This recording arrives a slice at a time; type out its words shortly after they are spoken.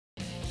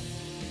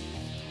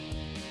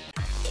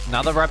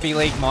Another Rugby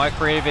League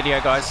Mycareer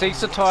video, guys.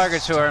 These are the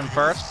Tigers who are in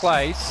first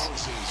place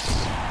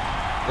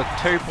with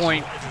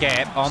 2-point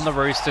gap on the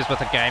Roosters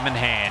with a game in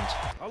hand.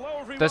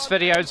 This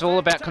video is all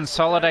about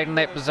consolidating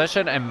that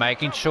position and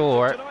making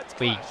sure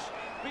we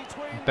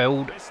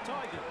build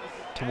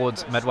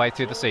towards midway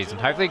through the season.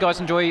 Hopefully you guys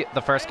enjoy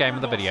the first game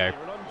of the video.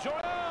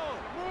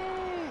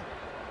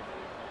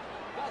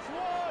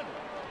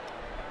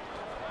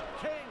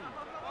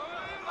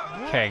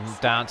 King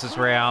dances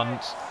round.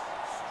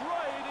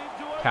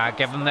 Can't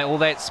give him all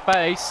that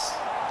space.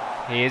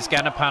 He is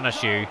going to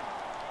punish you.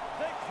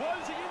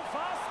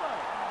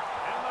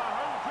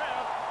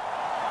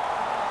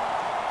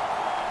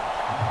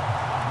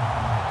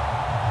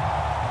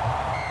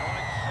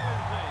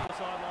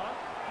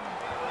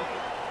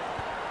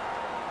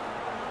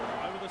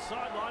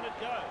 Sideline it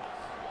goes.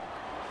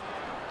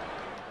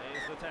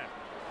 There's the tap.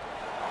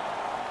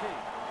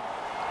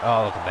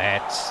 Oh, look at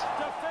that.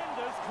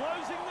 Defenders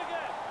closing the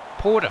gap.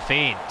 Poor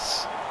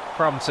defence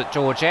from St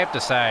George, I have to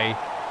say.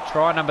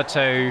 Try number 2.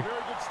 Very good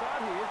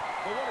start here.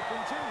 They want to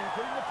continue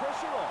putting the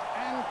pressure on.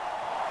 And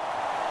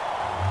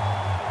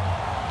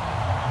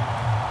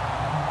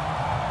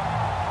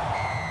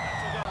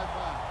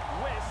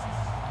West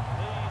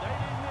lead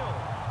 18-0.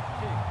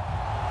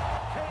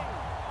 King.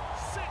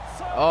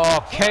 Oh,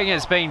 King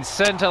has been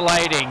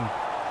scintillating.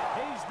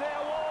 He's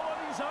now all on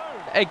his own.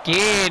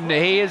 Again,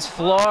 he is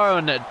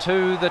flown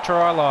to the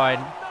try line.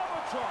 Another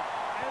try.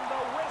 And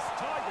the West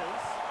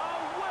Tigers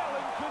are well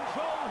in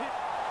control here.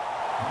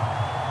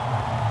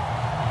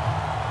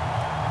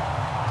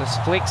 Just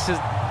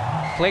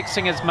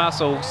flexing his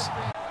muscles.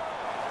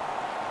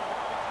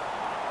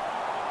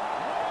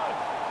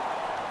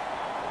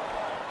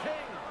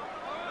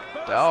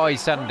 Oh,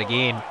 he's done it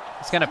again.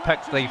 He's going to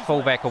pick the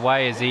fullback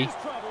away, is he?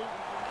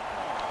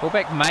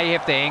 Fullback may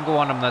have the angle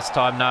on him this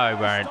time. No,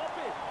 won't.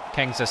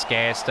 King's just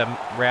gassed him.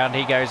 Round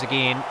he goes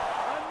again.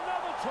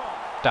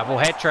 Double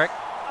hat-trick.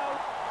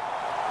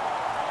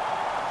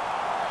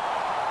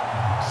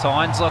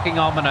 Signs looking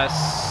ominous.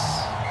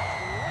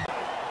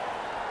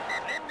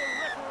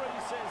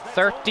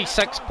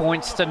 36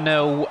 points to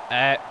 0.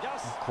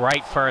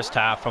 Great first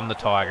half from the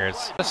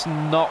Tigers. Just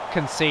not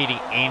conceding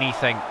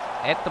anything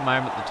at the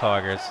moment, the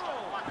Tigers.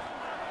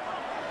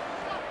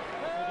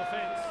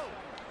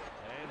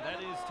 And that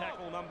is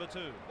tackle number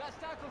 2. That's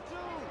tackle 2.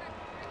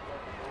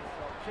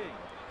 King.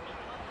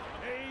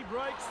 He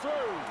breaks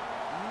through.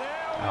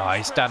 Now Oh,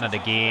 he's done it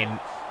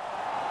again.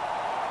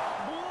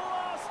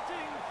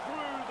 blasting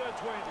through the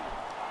 20.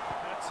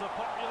 That's a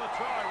popular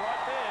try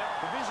right there.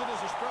 The visitors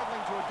are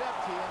struggling to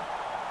adapt here.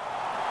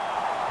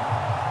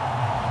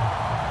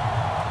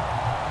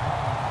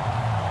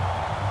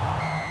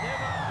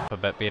 A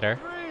bit better.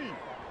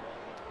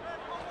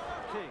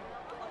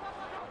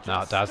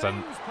 No, it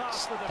doesn't.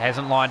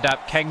 Hasn't lined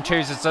up. King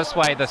chooses this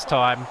way this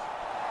time.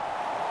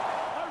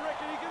 I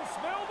reckon he can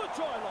smell the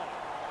try line.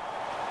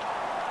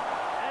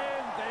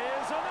 And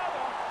there's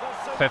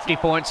another. 50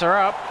 points are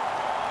up.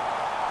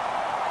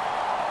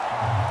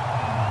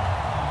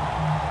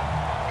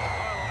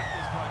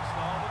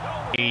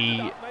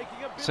 The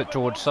St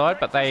George side,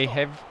 but they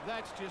have,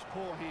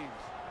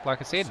 like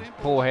I said,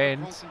 poor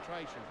hands.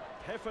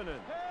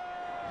 Heffernan.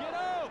 Get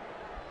out.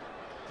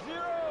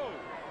 0.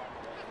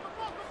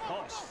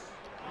 Hoss.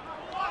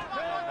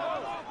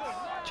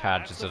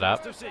 Charges it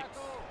up.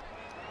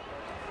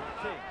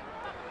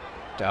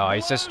 Oh,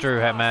 he's just drew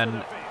him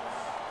in.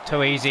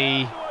 Too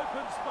easy.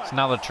 It's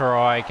another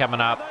try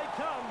coming up.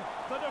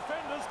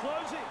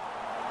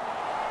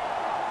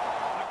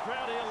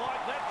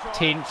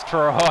 10th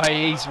try.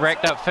 He's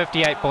racked up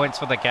 58 points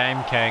for the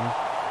game, King.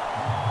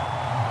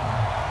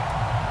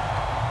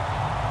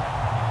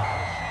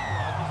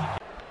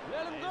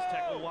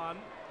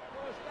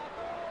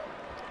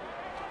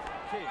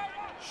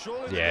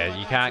 Yeah,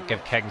 you can't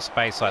give King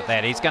space like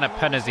that. He's going to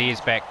pin his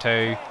ears back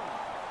too.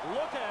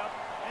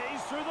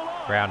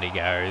 Round he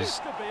goes.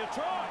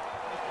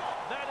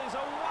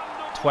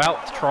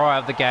 12th try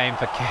of the game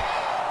for King.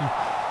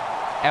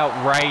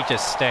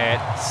 Outrageous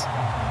stats.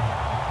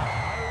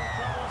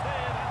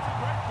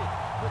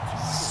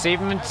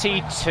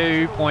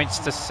 72 points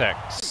to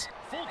 6.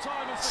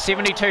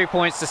 72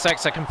 points to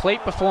 6. A complete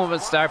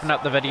performance to open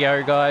up the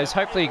video, guys.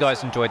 Hopefully you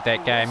guys enjoyed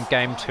that game.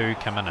 Game 2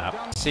 coming up.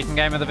 Second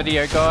game of the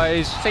video,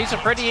 guys. Sees a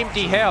pretty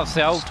empty house.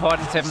 The old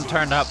Titans haven't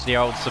turned up, the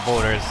old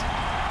supporters.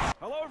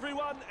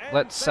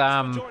 Let's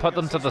put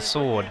them to the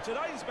sword.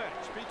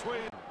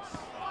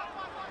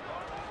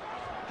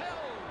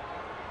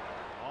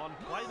 On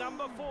play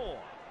number 4.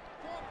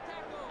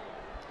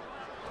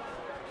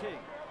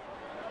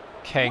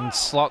 King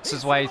slots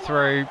his way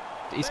through.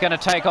 He's going to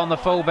take on the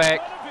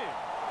fullback.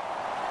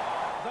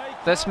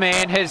 This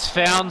man has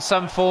found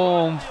some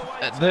form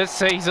this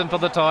season for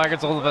the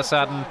Tigers all of a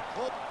sudden.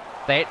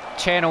 That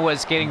channel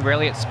is getting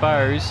really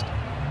exposed.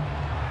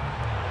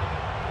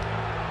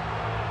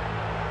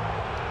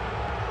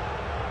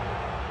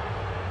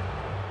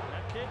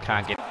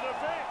 Can't get...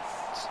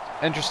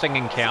 Interesting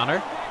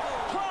encounter.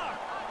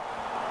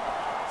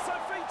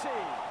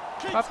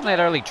 Apart from that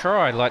early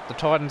try, like the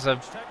Titans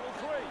have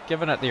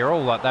giving it their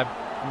all. Like, they've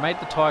made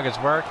the Tigers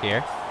work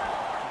here.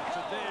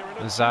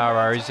 The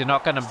Zaros, you're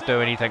not going to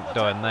do anything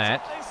doing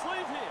that.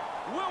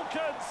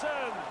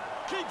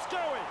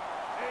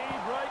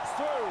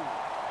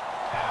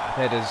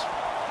 That is...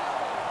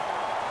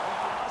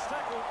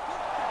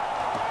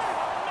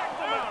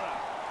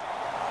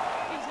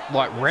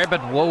 like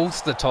rabid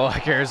wolves, the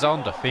Tigers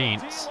on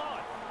defence.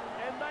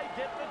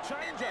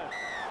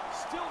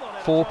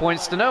 4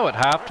 points to 0 at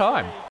half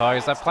time.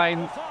 Tigers are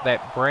playing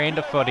that brand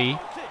of footy.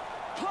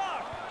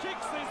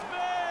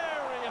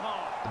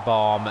 The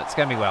bomb, it's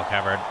going to be well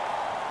covered.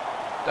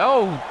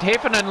 Oh,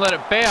 Heffernan let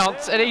it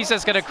bounce and he's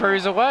just going to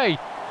cruise away.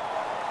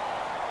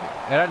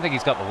 I don't think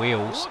he's got the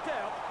wheels.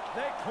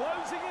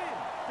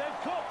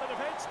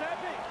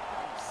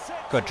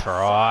 Good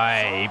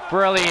try.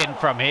 Brilliant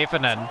from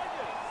Heffernan.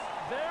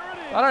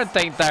 I don't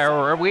think they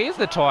were aware of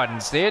the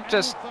Titans there.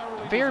 Just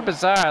very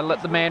bizarre.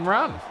 Let the man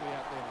run.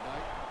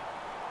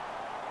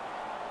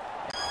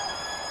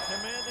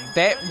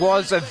 That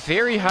was a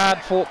very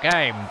hard-fought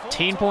game.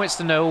 10 points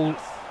to 0.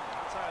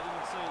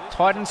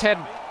 Titans had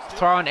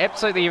thrown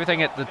absolutely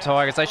everything at the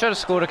Tigers. They should have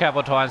scored a couple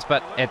of times,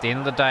 but at the end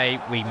of the day,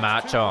 we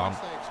march on.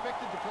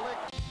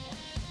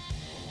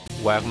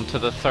 Welcome to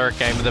the third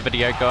game of the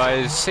video,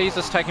 guys.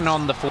 Caesars taking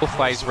on the fourth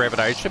place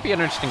Rabbitohs. Should be an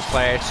interesting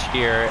clash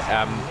here.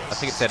 I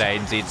think it's at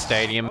ANZ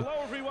Stadium.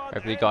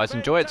 Hopefully you guys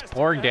enjoy it. It's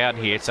pouring down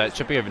here, so it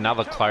should be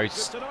another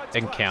close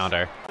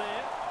encounter.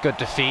 Good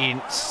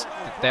defence.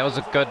 That was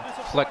a good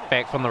flick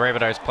back from the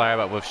Rabbitohs player,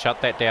 but we've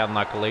shut that down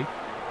luckily.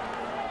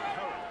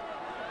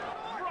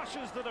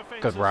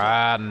 Good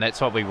run. That's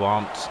what we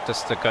want.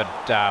 Just a good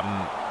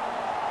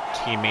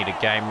 10-metre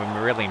game when we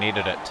really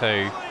needed it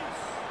too.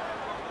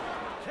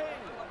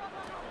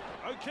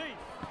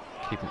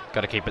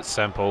 Got to keep it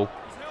simple.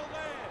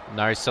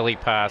 No silly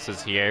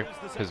passes here,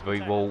 because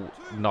we will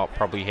not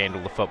probably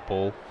handle the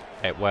football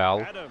that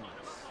well.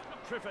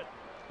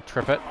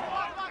 Trippett.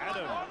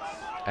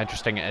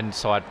 Interesting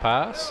inside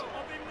pass.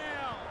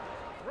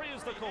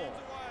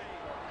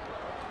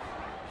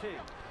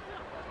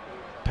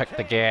 Pick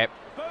the gap.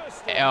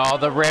 Oh,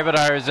 the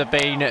Rabbitohs have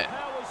been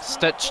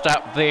stitched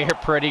up there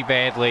pretty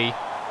badly.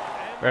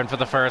 We're in for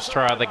the first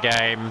try of the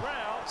game.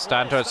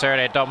 Starting to assert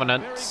our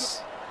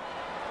dominance.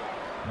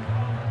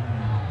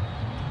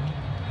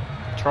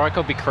 Try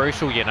could be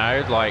crucial, you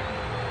know, like...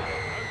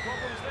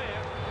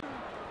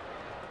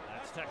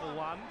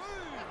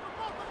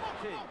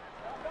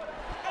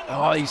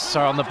 Oh, he's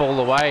throwing the ball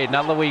away.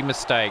 Another wee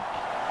mistake.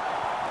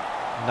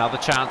 Another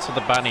chance for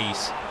the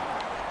Bunnies.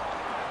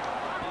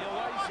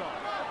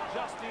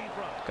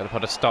 Got to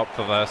put a stop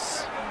for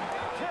this.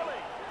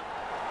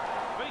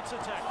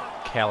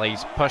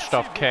 Kelly's pushed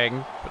off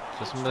King, but it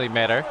doesn't really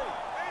matter.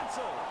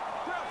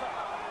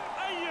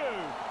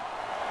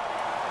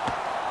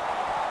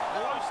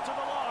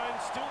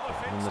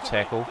 In the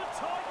tackle.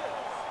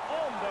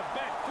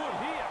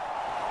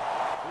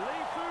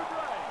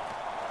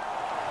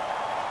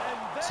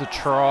 It's a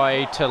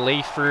try to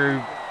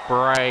Leifru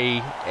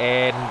Bray,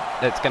 and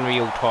that's going to be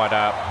all tied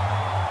up.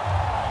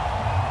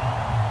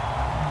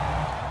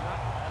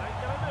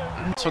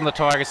 It's from the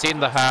Tigers in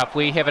the half.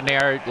 We have a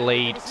narrow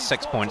lead,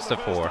 6 points to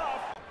 4.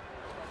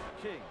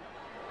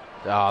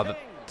 Oh,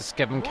 just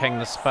giving King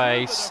the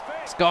space.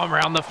 It's gone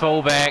around the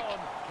fullback.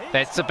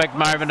 That's a big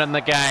moment in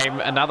the game.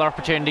 Another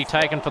opportunity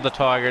taken for the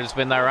Tigers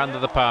when they were under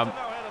the pump.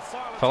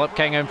 Philip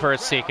King in for a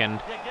second.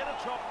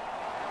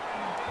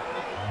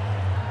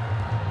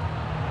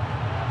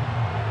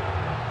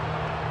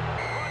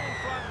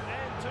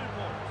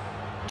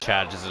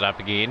 Charges it up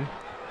again.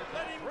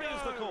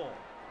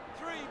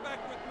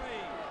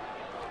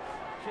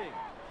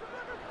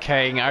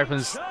 King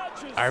opens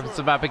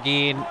them up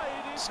again.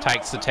 Just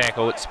takes the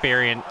tackle.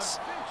 Experience.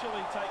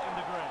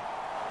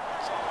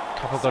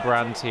 Couple good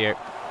runs here.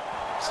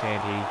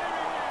 Sandy.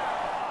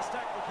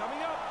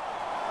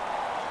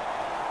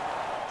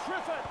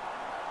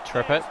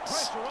 Trippett.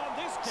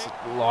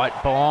 Light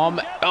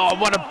bomb. Oh,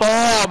 what a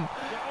bomb!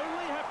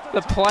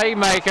 The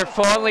playmaker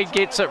finally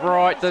gets it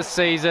right this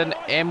season,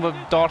 and we've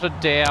dotted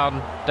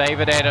down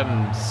David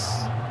Adams.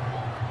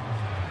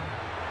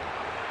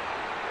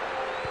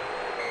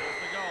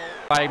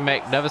 Play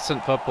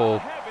magnificent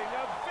football.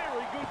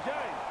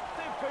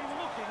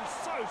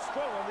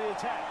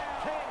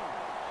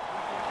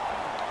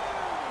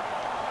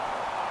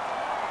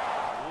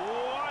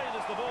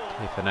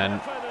 Heffernan,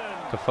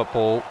 good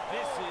football.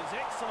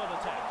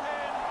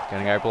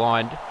 Going to go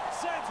blind.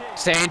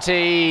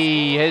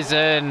 Santi is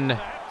in.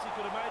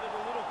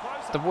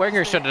 The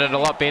winger should have done a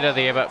lot better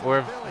there, but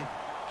we've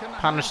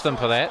punished them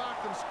for that.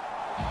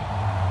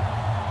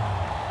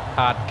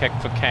 Hard kick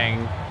for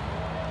King.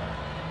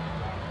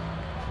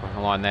 We're going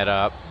to line that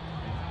up.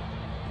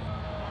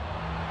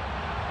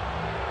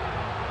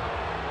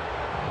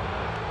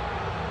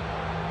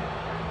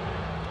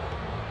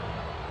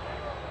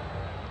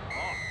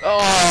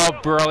 Oh,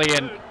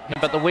 brilliant.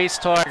 But the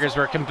West Tigers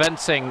were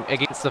convincing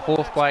against the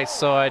fourth place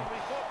side.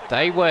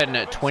 They win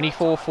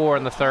 24-4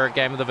 in the third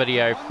game of the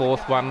video.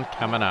 Fourth one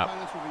coming up.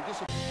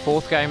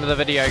 Fourth game of the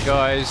video,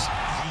 guys.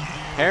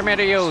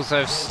 Parramatta Eels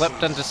have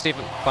slipped into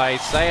 7th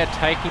place. They are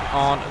taking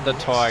on the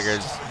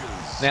Tigers.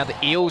 Now the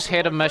Eels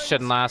had a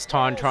mission last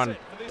time trying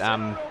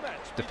to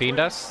defend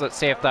us. Let's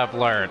see if they've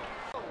learned.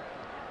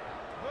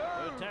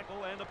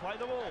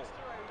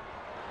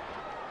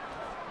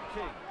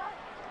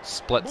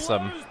 Splits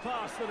them.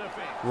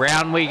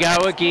 Round we go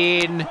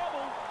again.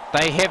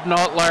 They have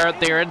not learned.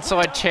 Their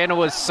inside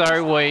channel is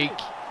so weak.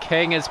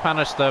 King has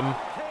punished them.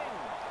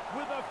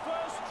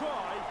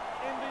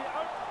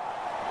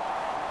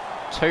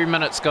 2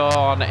 minutes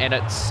gone and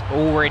it's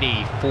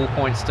already 4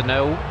 points to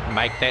 0.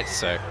 Make that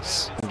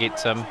 6. Get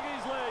some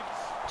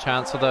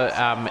chance for the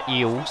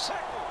Eels.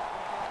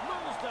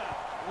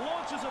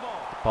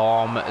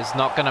 Bomb is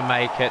not going to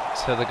make it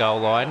to the goal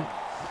line.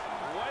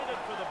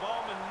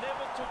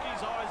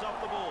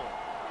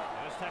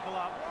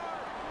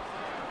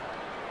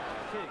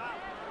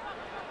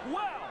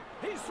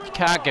 You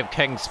can't give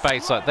King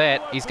space like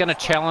that. He's going to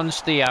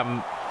challenge the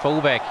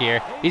fullback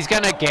here. He's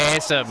going to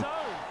gas him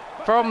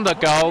from the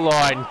goal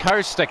line,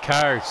 coast to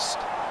coast.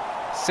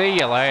 See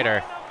you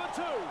later.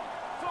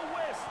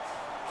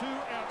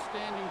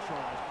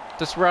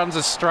 Just runs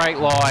a straight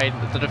line.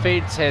 The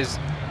defence has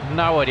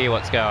no idea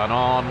what's going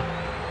on.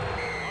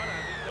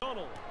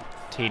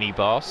 Teeny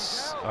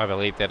Boss, I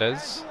believe that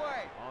is.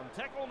 On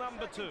tackle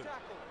number 2.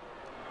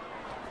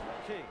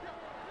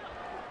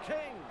 King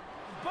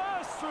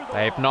bursts through the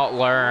They've not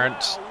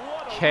learnt.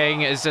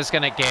 King is just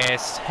going to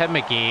gas him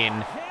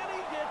again.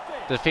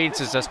 The defence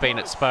has just been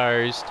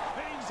exposed.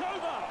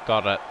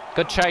 Got it.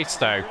 Good chase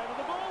though.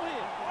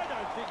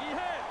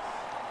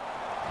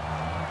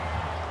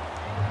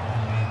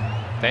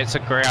 That's a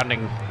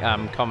grounding,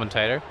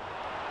 commentator.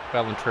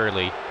 Well and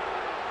truly.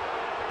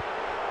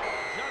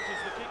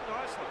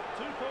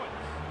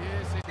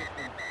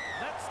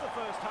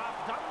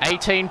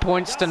 18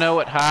 points to 0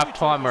 at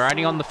half-time. We're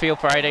only on the field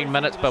for 18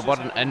 minutes, but what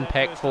an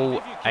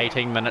impactful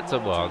 18 minutes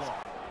it was.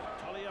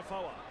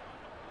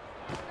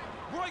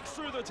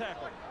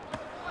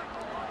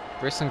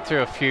 Wrestling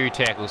through a few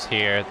tackles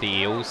here, the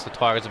Eels. The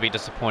Tigers will be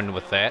disappointed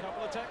with that.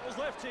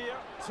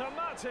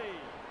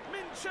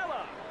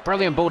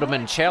 Brilliant ball to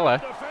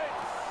Minchella.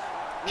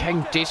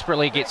 King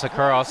desperately gets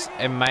across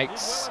and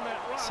makes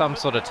some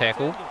sort of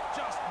tackle.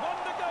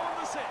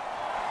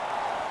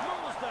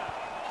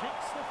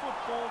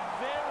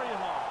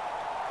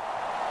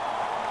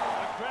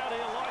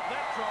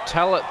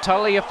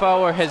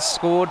 Taliafoa has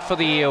scored for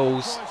the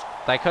Eels.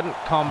 They couldn't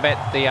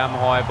combat the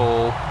high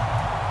ball.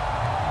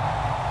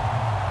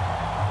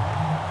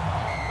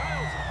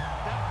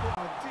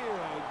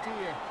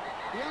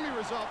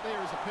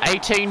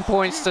 18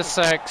 points to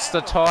 6.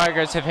 The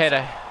Tigers have had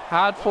a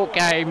hard-fought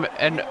game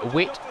in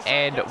wet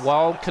and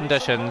wild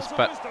conditions,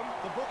 but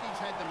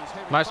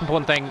most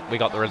important thing, we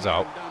got the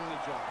result.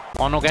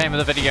 Final game of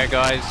the video,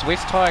 guys.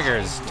 West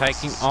Tigers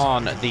taking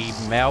on the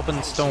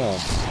Melbourne Storm.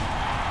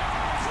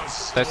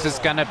 This is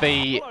going to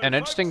be an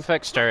interesting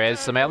fixture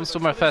as the Melbourne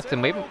Storm are 5th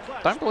and we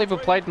don't believe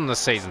we've played them this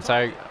season,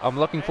 so I'm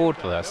looking forward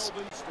to this.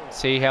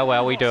 See how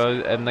well we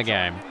do in the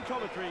game.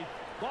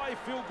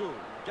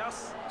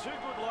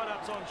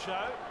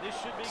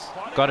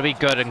 Got to be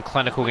good and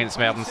clinical against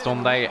Melbourne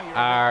Storm. They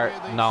are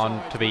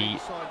known to be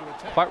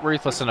quite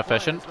ruthless and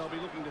efficient.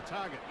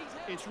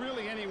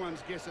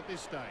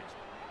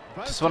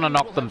 Just want to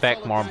knock them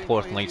back more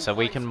importantly so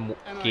we can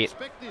get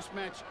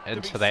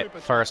into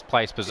that first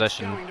place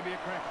position.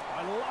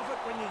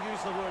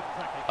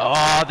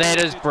 Oh,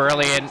 that is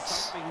brilliant.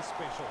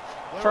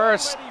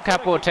 First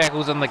couple of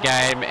tackles in the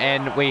game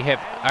and we have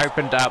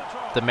opened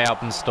up the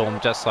Melbourne Storm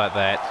just like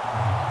that.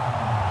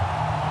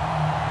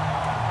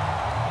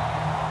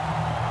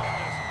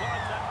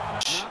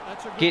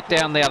 Get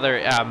down the other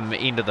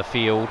end of the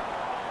field.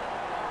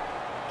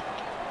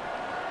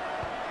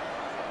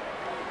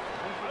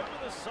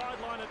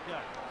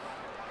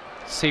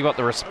 See what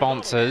the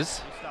response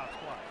is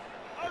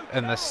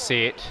in this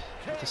set.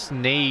 Just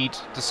need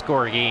to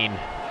score again.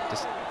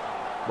 Just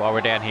while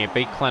we're down here,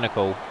 be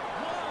clinical.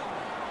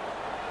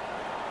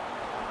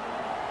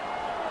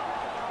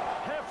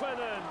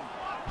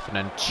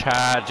 Heffernan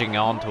charging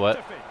onto it.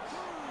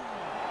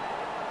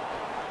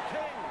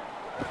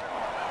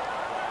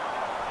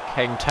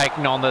 King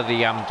taking on the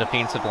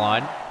defensive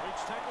line.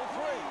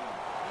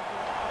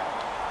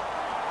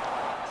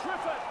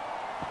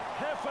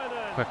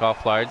 Quick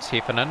offloads,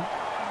 Heffernan.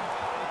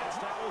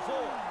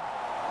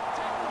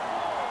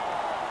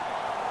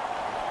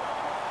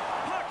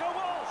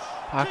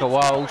 Parker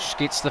Walsh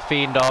gets the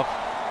fend off.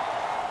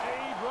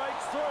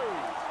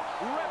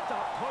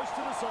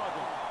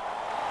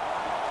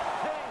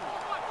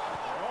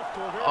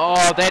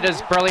 Oh, that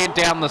is brilliant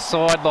down the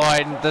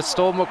sideline. The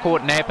Storm were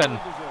caught napping.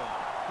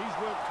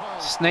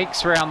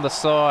 Sneaks around the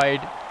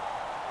side.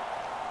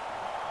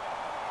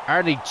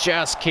 Only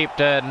just kept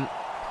in.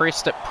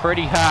 Pressed it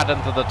pretty hard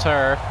into the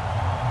turf.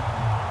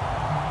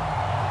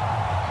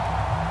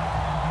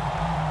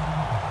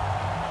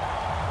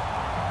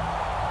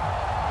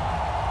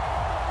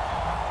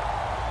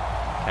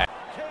 Okay.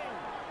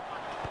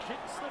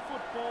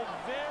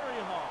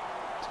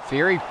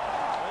 Very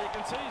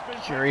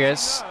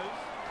curious.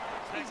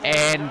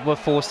 And we're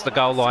forced the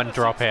goal line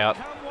dropout.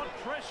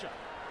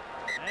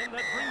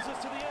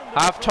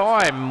 Half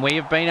time, we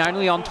have been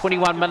only on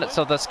 21 minutes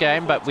of this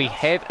game, but we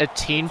have a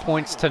 10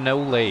 points to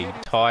 0 lead.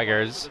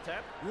 Tigers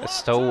are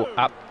still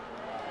up.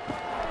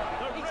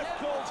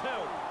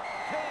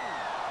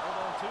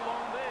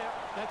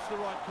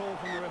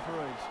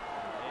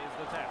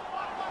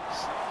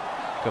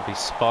 Could be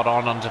spot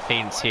on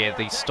defence here.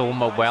 The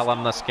Storm are well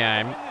in this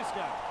game.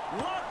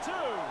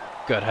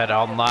 Good hit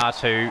on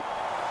Latu.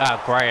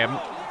 Graham.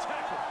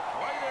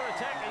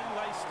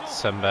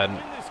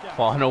 Simbin.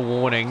 Final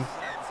warning.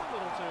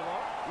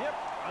 Yep,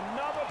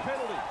 another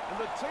penalty, and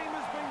the team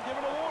has been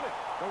given a warning.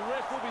 The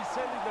ref will be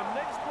sending the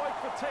next bloke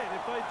for 10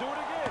 if they do it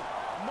again.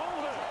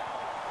 Mulder.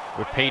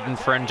 Repeat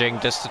infringing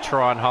just to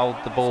try and hold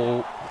the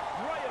ball.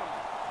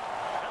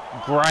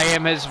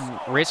 Graham has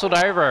wrestled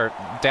over.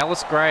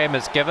 Dallas Graham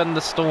has given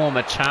the Storm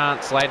a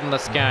chance late in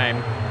this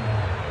game.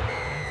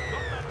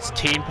 It's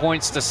 10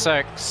 points to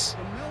 6.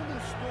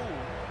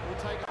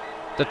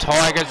 The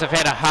Tigers have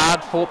had a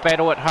hard-fought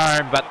battle at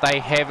home, but they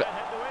have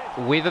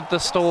weathered the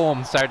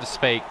storm, so to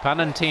speak. Pun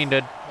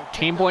intended.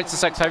 10 points to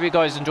 6. Hope you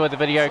guys enjoyed the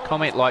video.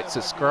 Comment, like,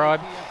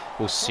 subscribe.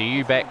 We'll see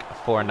you back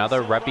for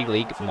another Rugby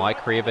League My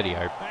Career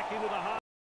video.